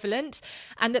Olympic equivalent,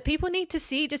 and that people need to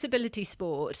see disability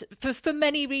sport for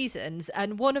many reasons,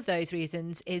 and one of those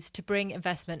reasons is to bring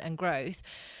investment and growth.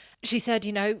 She said,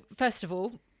 first of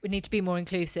all, we need to be more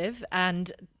inclusive,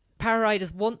 and para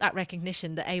riders want that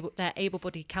recognition that their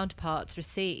able-bodied counterparts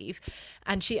receive.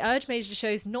 And she urged major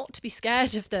shows not to be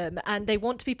scared of them, and they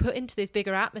want to be put into those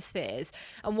bigger atmospheres.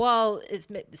 And while it's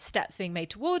steps being made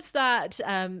towards that,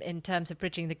 in terms of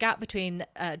bridging the gap between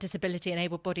disability and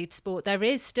able-bodied sport, there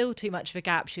is still too much of a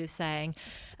gap, she was saying.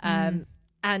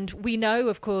 And we know,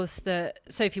 of course, that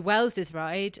Sophie Wells'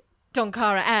 ride,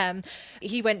 Donkara M,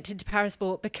 he went into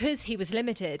parasport because he was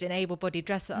limited in able-bodied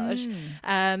dressage.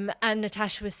 And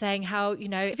Natasha was saying how,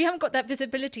 if you haven't got that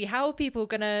visibility, how are people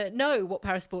going to know what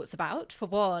parasport's about, for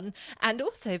one? And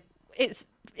also, it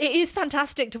is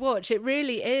fantastic to watch. It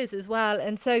really is as well.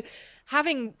 And so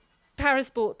having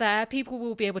parasport there, people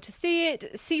will be able to see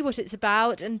it, see what it's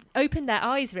about, and open their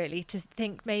eyes really to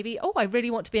think maybe, I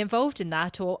really want to be involved in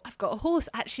that, or I've got a horse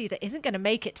actually that isn't going to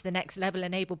make it to the next level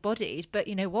and able-bodied, but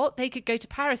you know what, they could go to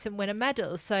Paris and win a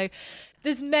medal. So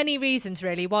there's many reasons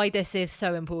really why this is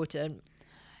so important.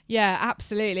 Yeah,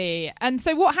 absolutely. And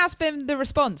so what has been the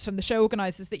response from the show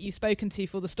organisers that you've spoken to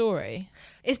for the story?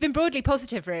 It's been broadly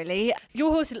positive, really.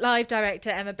 Your Horse Live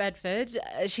director, Emma Bedford,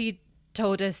 she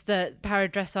told us that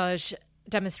para-dressage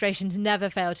demonstrations never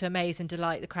fail to amaze and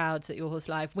delight the crowds at Your Horse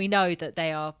Live. We know that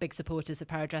they are big supporters of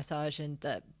para-dressage, and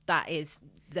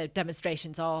the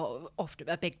demonstrations are often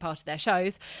a big part of their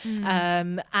shows.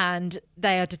 And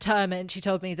they are determined. She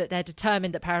told me that they're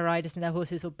determined that para riders and their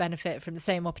horses will benefit from the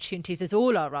same opportunities as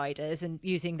all our riders, and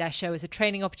using their show as a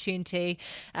training opportunity.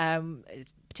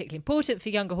 It's particularly important for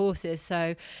younger horses.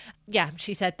 So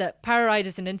she said that para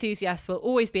riders and enthusiasts will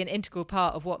always be an integral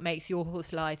part of what makes Your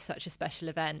Horse Live such a special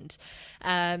event.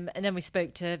 And then we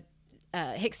spoke to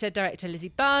Hickstead director Lizzie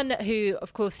Bunn, who,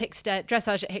 of course,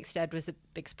 Dressage at Hickstead was a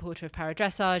big supporter of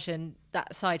para-dressage, and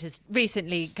that side has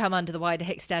recently come under the wider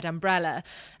Hickstead umbrella.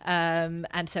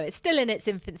 And so it's still in its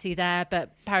infancy there,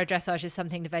 but para-dressage is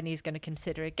something the venue is going to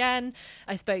consider again.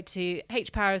 I spoke to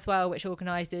H-Para as well, which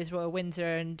organises Royal Windsor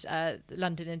and the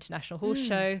London International Horse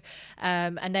Show.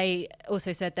 And they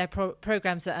also said their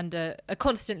programmes are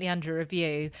constantly under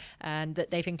review, and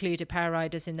that they've included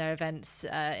para-riders in their events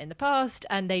in the past,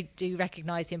 and they do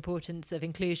recognise the importance of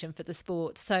inclusion for the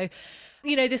sport. So,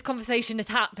 this conversation is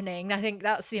happening. I think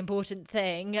that's the important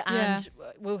thing, and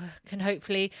we can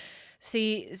hopefully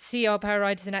see our para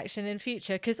riders in action in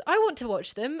future, because I want to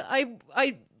watch them.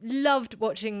 I loved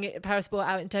watching parasport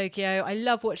out in Tokyo. I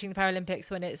love watching the Paralympics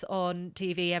when it's on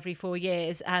TV every 4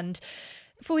 years, and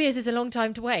 4 years is a long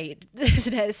time to wait,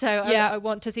 isn't it? So I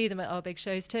want to see them at our big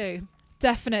shows too.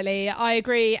 Definitely, I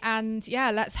agree, and yeah,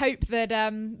 let's hope that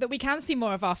that we can see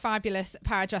more of our fabulous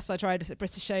para-dressage riders at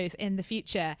British shows in the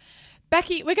future.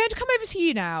 Becky, we're going to come over to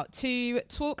you now to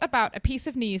talk about a piece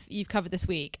of news that you've covered this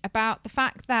week about the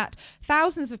fact that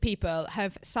thousands of people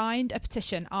have signed a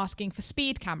petition asking for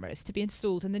speed cameras to be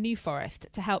installed in the New Forest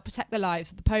to help protect the lives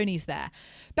of the ponies there.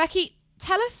 Becky,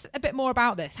 tell us a bit more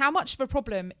about this. How much of a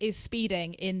problem is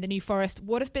speeding in the New Forest?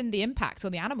 What has been the impact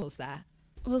on the animals there?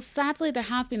 Well, sadly, there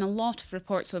have been a lot of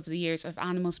reports over the years of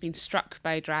animals being struck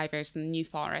by drivers in the New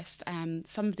Forest.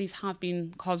 Some of these have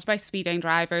been caused by speeding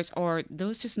drivers or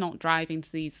those just not driving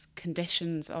to these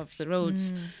conditions of the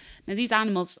roads. Now, these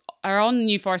animals are on the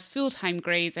New Forest full-time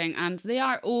grazing, and they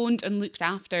are owned and looked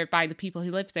after by the people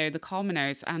who live there, the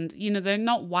commoners. And, you know, they're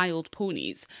not wild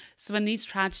ponies. So when these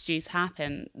tragedies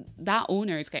happen, that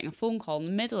owner is getting a phone call in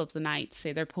the middle of the night to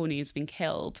say their pony has been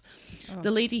killed. Oh.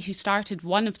 The lady who started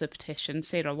one of the petitions,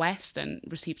 Sarah Weston,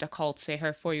 received a call to say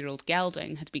her 4-year-old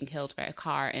gelding had been killed by a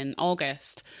car in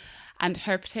August. And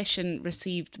her petition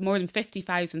received more than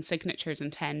 50,000 signatures in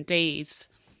 10 days.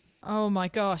 Oh my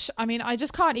gosh. I mean, I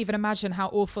just can't even imagine how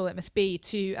awful it must be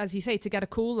to, as you say, to get a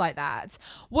call like that.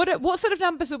 What sort of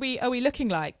numbers are we looking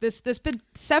like? There's been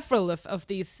several of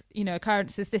these, you know,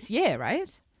 occurrences this year,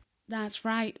 right? That's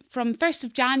right. From 1st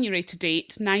of January to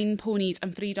date, 9 ponies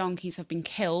and 3 donkeys have been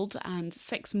killed, and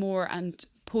 6 more and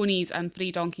ponies and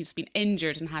 3 donkeys have been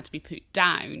injured and had to be put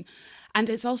down. And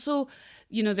it's also,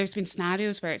 you know, there's been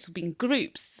scenarios where it's been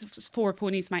groups. 4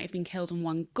 ponies might have been killed in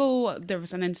one go. There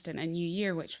was an incident in New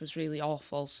Year which was really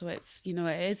awful. So it's, you know,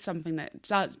 it is something that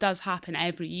does happen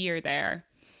every year there.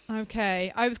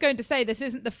 Okay. I was going to say, this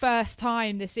isn't the first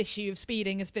time this issue of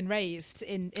speeding has been raised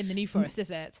in the New Forest,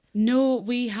 is it? No,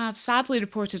 we have sadly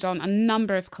reported on a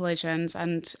number of collisions.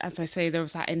 And as I say, there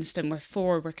was that incident where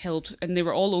 4 were killed and they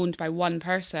were all owned by one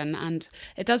person. And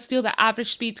it does feel that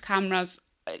average speed cameras,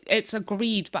 it's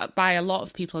agreed by a lot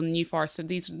of people in the New Forest that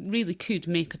these really could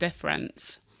make a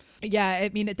difference. Yeah, I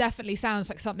mean, it definitely sounds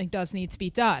like something does need to be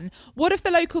done. What have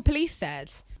the local police said?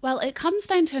 Well, it comes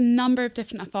down to a number of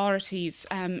different authorities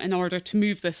in order to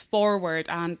move this forward,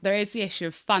 and there is the issue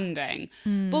of funding.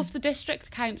 Both the district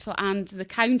council and the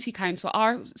county council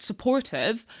are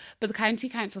supportive, but the county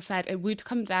council said it would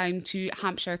come down to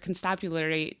Hampshire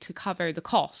Constabulary to cover the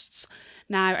costs.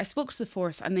 Now, I spoke to the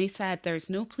force and they said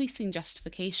there's no policing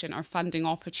justification or funding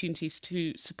opportunities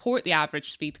to support the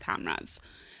average speed cameras.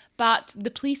 But the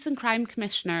Police and Crime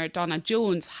Commissioner, Donna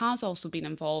Jones, has also been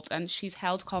involved and she's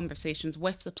held conversations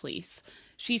with the police.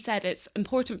 She said it's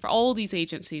important for all these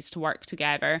agencies to work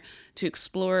together to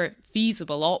explore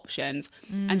feasible options.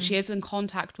 And she is in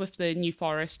contact with the New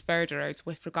Forest verderers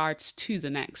with regards to the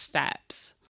next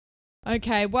steps.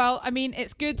 Okay, well, I mean,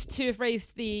 it's good to have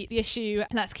raised the issue.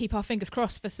 Let's keep our fingers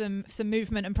crossed for some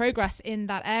movement and progress in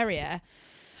that area.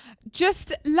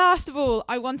 Just last of all,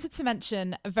 I wanted to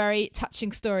mention a very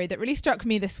touching story that really struck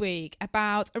me this week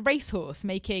about a racehorse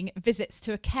making visits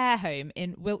to a care home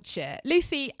in Wiltshire.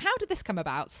 Lucy, how did this come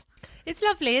about? It's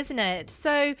lovely, isn't it?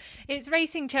 So it's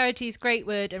Racing Charities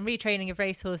Greatwood and Retraining of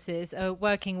Racehorses are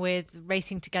working with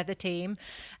Racing Together team.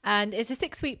 And it's a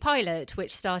 6-week pilot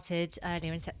which started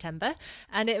earlier in September.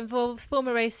 And it involves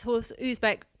former racehorse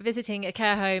Uzbek visiting a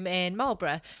care home in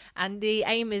Marlborough. And the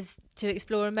aim is to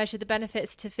explore and measure the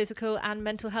benefits to physical and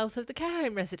mental health of the care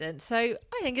home residents. So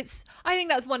I think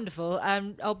that's wonderful.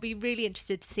 I'll be really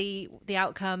interested to see the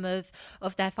outcome of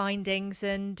their findings.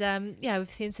 And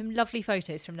we've seen some lovely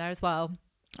photos from there as well.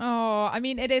 Oh, I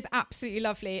mean, it is absolutely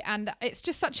lovely. And it's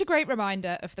just such a great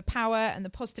reminder of the power and the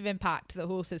positive impact that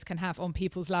horses can have on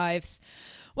people's lives.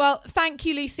 Well, thank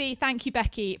you, Lucy. Thank you,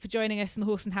 Becky, for joining us in the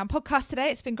Horse and Hound podcast today.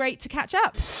 It's been great to catch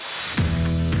up.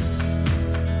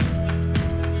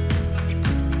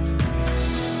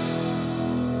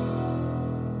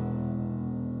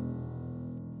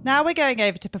 Now we're going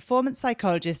over to performance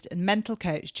psychologist and mental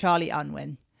coach Charlie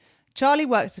Unwin. Charlie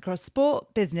works across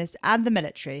sport, business and the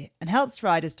military and helps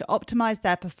riders to optimise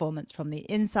their performance from the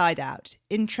inside out,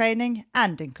 in training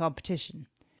and in competition.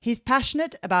 He's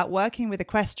passionate about working with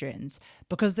equestrians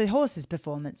because the horse's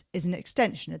performance is an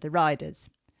extension of the riders.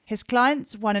 His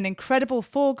clients won an incredible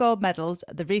 4 gold medals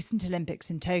at the recent Olympics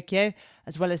in Tokyo,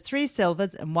 as well as 3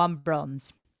 silvers and 1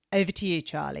 bronze. Over to you,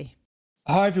 Charlie.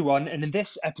 Hi everyone, and in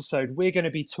this episode we're going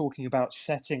to be talking about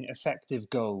setting effective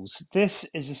goals. This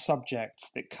is a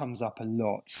subject that comes up a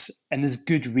lot, and there's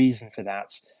good reason for that.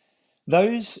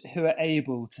 Those who are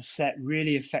able to set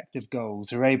really effective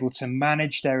goals are able to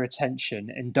manage their attention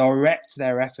and direct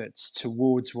their efforts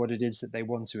towards what it is that they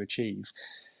want to achieve.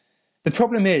 The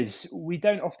problem is we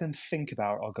don't often think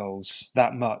about our goals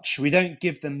that much. We don't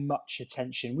give them much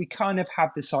attention. We kind of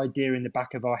have this idea in the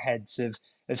back of our heads of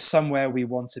somewhere we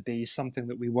want to be, something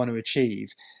that we want to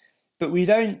achieve. But we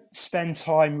don't spend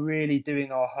time really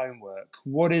doing our homework.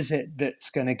 What is it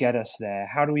that's going to get us there?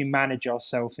 How do we manage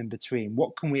ourselves in between?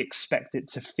 What can we expect it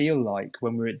to feel like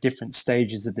when we're at different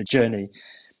stages of the journey?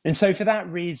 And so for that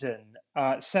reason,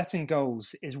 setting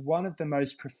goals is one of the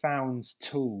most profound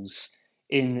tools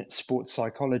in sports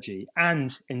psychology and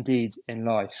indeed in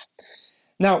life.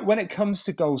 Now, when it comes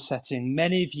to goal setting,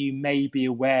 many of you may be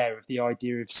aware of the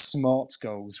idea of SMART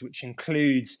goals, which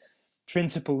includes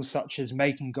principles such as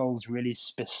making goals really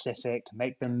specific,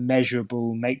 make them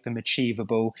measurable, make them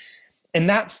achievable. And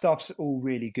that stuff's all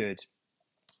really good.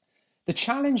 The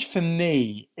challenge for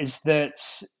me is that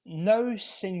no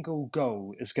single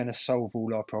goal is going to solve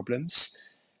all our problems.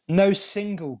 No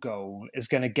single goal is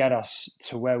going to get us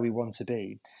to where we want to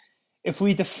be. If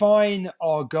we define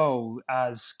our goal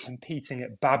as competing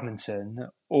at badminton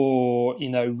or,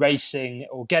 racing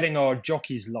or getting our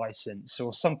jockey's license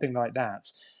or something like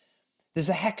that, there's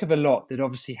a heck of a lot that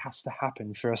obviously has to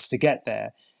happen for us to get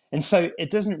there. And so it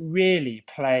doesn't really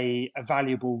play a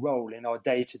valuable role in our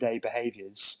day-to-day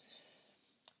behaviours.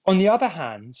 On the other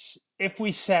hand, if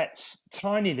we set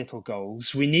tiny little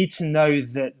goals, we need to know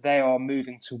that they are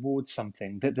moving towards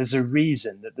something, that there's a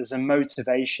reason, that there's a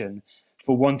motivation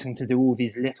for wanting to do all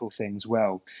these little things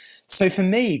well. So for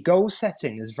me, goal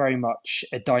setting is very much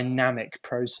a dynamic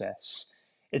process.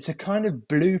 It's a kind of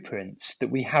blueprint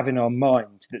that we have in our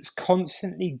mind that's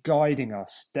constantly guiding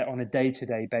us on a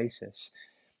day-to-day basis.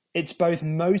 It's both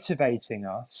motivating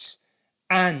us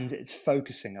and it's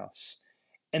focusing us.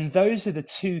 And those are the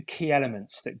two key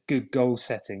elements that good goal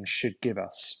setting should give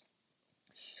us.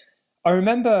 I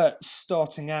remember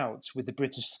starting out with the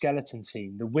British skeleton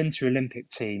team, the Winter Olympic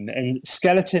team, and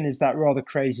skeleton is that rather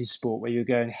crazy sport where you're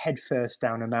going headfirst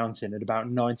down a mountain at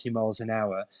about 90 miles an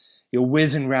hour. You're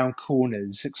whizzing around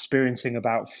corners, experiencing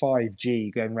about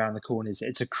 5G going around the corners.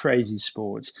 It's a crazy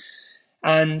sport.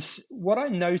 And what I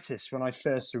noticed when I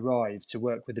first arrived to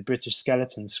work with the British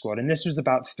skeleton squad, and this was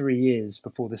about 3 years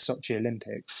before the Sochi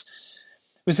Olympics,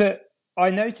 was that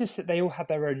I noticed that they all had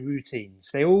their own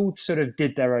routines. They all sort of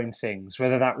did their own things,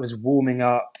 whether that was warming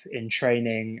up, in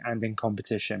training and in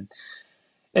competition.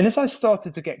 And as I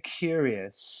started to get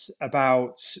curious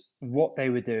about what they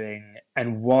were doing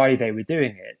and why they were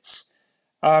doing it,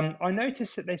 I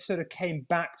noticed that they sort of came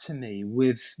back to me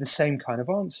with the same kind of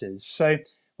answers. So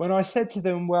when I said to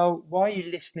them, well, why are you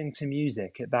listening to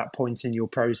music at that point in your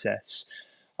process?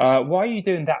 Why are you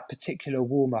doing that particular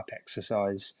warm-up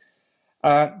exercise?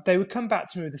 They would come back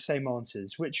to me with the same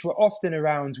answers, which were often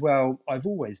around, well, I've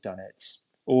always done it,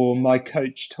 or my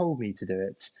coach told me to do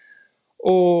it,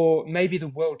 or maybe the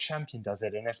world champion does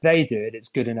it, and if they do it, it's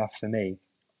good enough for me.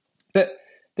 But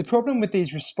the problem with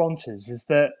these responses is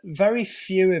that very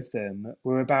few of them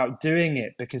were about doing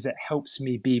it because it helps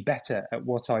me be better at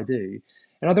what I do.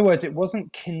 In other words, it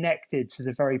wasn't connected to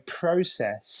the very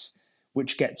process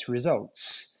which gets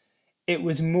results. It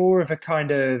was more of a kind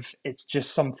of, it's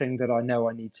just something that I know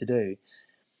I need to do.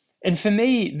 And for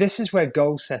me, this is where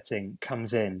goal setting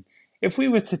comes in. If we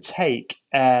were to take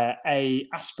a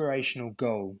aspirational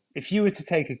goal, if you were to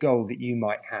take a goal that you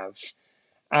might have,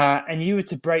 and you were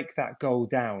to break that goal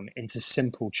down into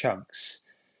simple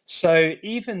chunks. So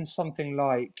even something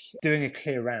like doing a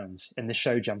clear round in the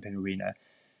show jumping arena,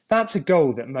 that's a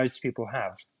goal that most people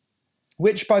have,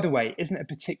 which, by the way, isn't a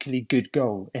particularly good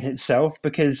goal in itself,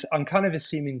 because I'm kind of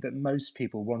assuming that most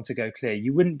people want to go clear.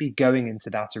 You wouldn't be going into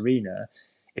that arena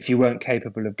if you weren't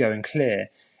capable of going clear.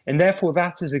 And therefore,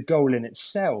 that as a goal in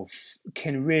itself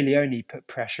can really only put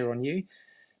pressure on you,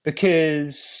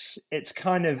 because it's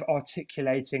kind of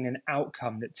articulating an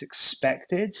outcome that's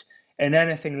expected, and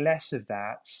anything less of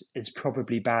that is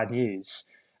probably bad news,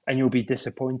 and you'll be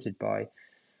disappointed by.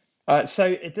 So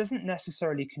it doesn't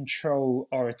necessarily control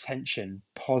our attention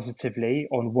positively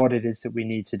on what it is that we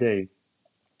need to do.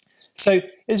 So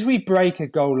as we break a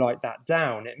goal like that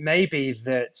down, it may be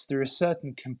that there are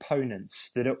certain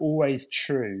components that are always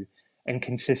true and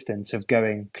consistent of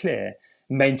going clear,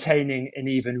 maintaining an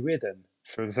even rhythm,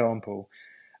 for example,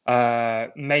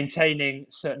 maintaining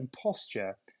certain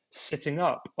posture, sitting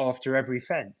up after every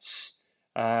fence,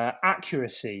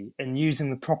 accuracy and using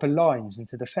the proper lines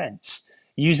into the fence,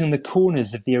 using the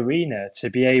corners of the arena to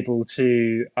be able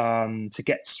to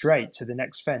get straight to the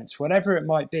next fence, whatever it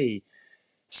might be.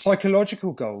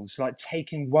 Psychological goals like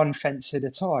taking one fence at a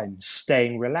time,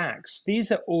 staying relaxed.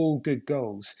 These are all good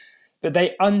goals, but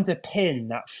they underpin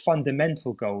that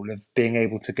fundamental goal of being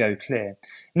able to go clear.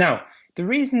 Now, The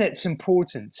reason it's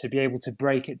important to be able to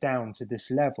break it down to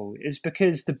this level is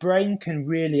because the brain can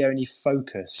really only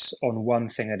focus on one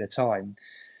thing at a time.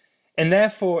 And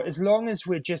therefore, as long as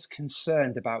we're just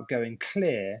concerned about going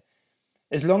clear,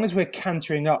 as long as we're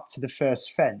cantering up to the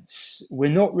first fence, we're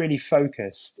not really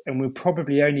focused and we'll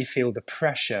probably only feel the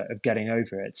pressure of getting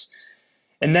over it.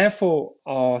 And therefore,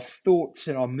 our thoughts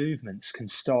and our movements can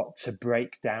start to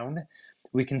break down.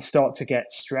 We can start to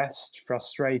get stressed,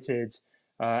 frustrated,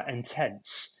 and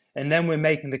tense. And then we're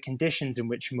making the conditions in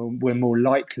which we're more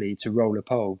likely to roll a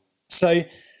pole. So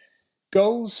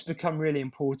goals become really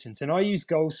important. And I use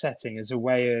goal setting as a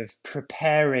way of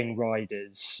preparing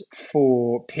riders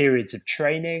for periods of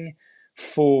training,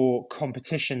 for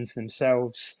competitions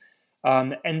themselves,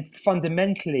 and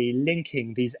fundamentally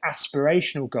linking these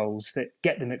aspirational goals that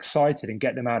get them excited and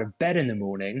get them out of bed in the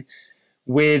morning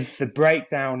with the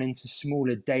breakdown into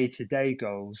smaller day-to-day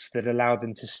goals that allow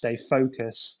them to stay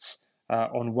focused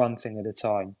on one thing at a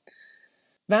time.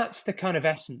 That's the kind of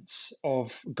essence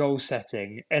of goal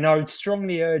setting, and I would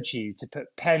strongly urge you to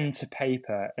put pen to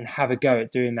paper and have a go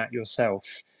at doing that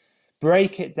yourself.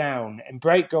 Break it down and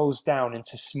break goals down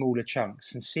into smaller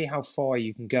chunks and see how far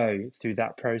you can go through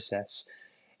that process.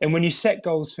 And when you set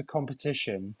goals for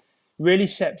competition, really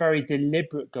set very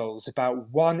deliberate goals about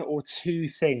one or two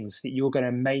things that you're going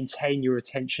to maintain your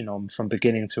attention on from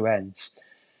beginning to end.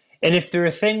 And if there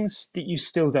are things that you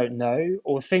still don't know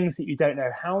or things that you don't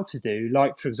know how to do,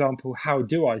 like, for example, how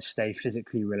do I stay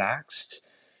physically relaxed,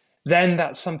 then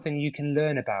that's something you can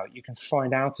learn about, you can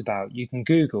find out about, you can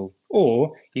Google,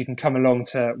 or you can come along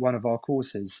to one of our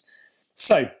courses.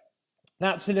 So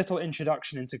that's a little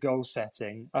introduction into goal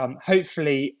setting.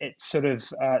 Hopefully it sort of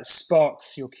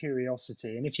sparks your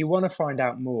curiosity. And if you want to find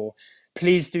out more,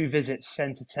 please do visit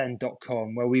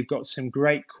centre10.com, where we've got some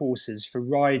great courses for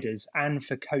riders and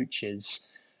for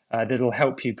coaches that'll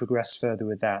help you progress further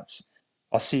with that.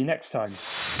 I'll see you next time.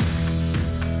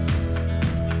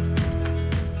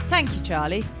 Thank you,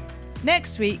 Charlie.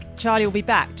 Next week, Charlie will be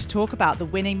back to talk about the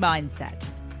winning mindset.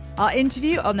 Our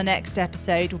interview on the next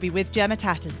episode will be with Gemma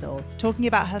Tattersall, talking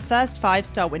about her first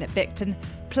 5-star win at Victon,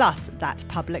 plus that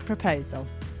public proposal.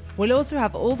 We'll also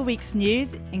have all the week's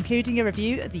news, including a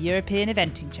review of the European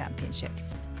Eventing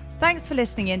Championships. Thanks for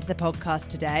listening into the podcast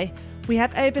today. We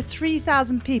have over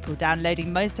 3,000 people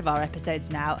downloading most of our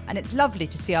episodes now, and it's lovely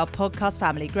to see our podcast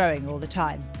family growing all the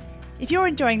time. If you're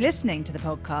enjoying listening to the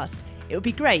podcast, it would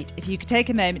be great if you could take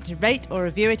a moment to rate or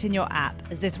review it in your app,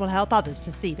 as this will help others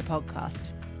to see the podcast.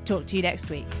 Talk to you next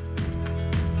week.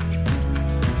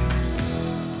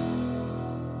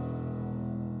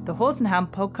 The Horse and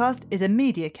Hound Podcast is a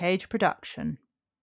Media Cage production.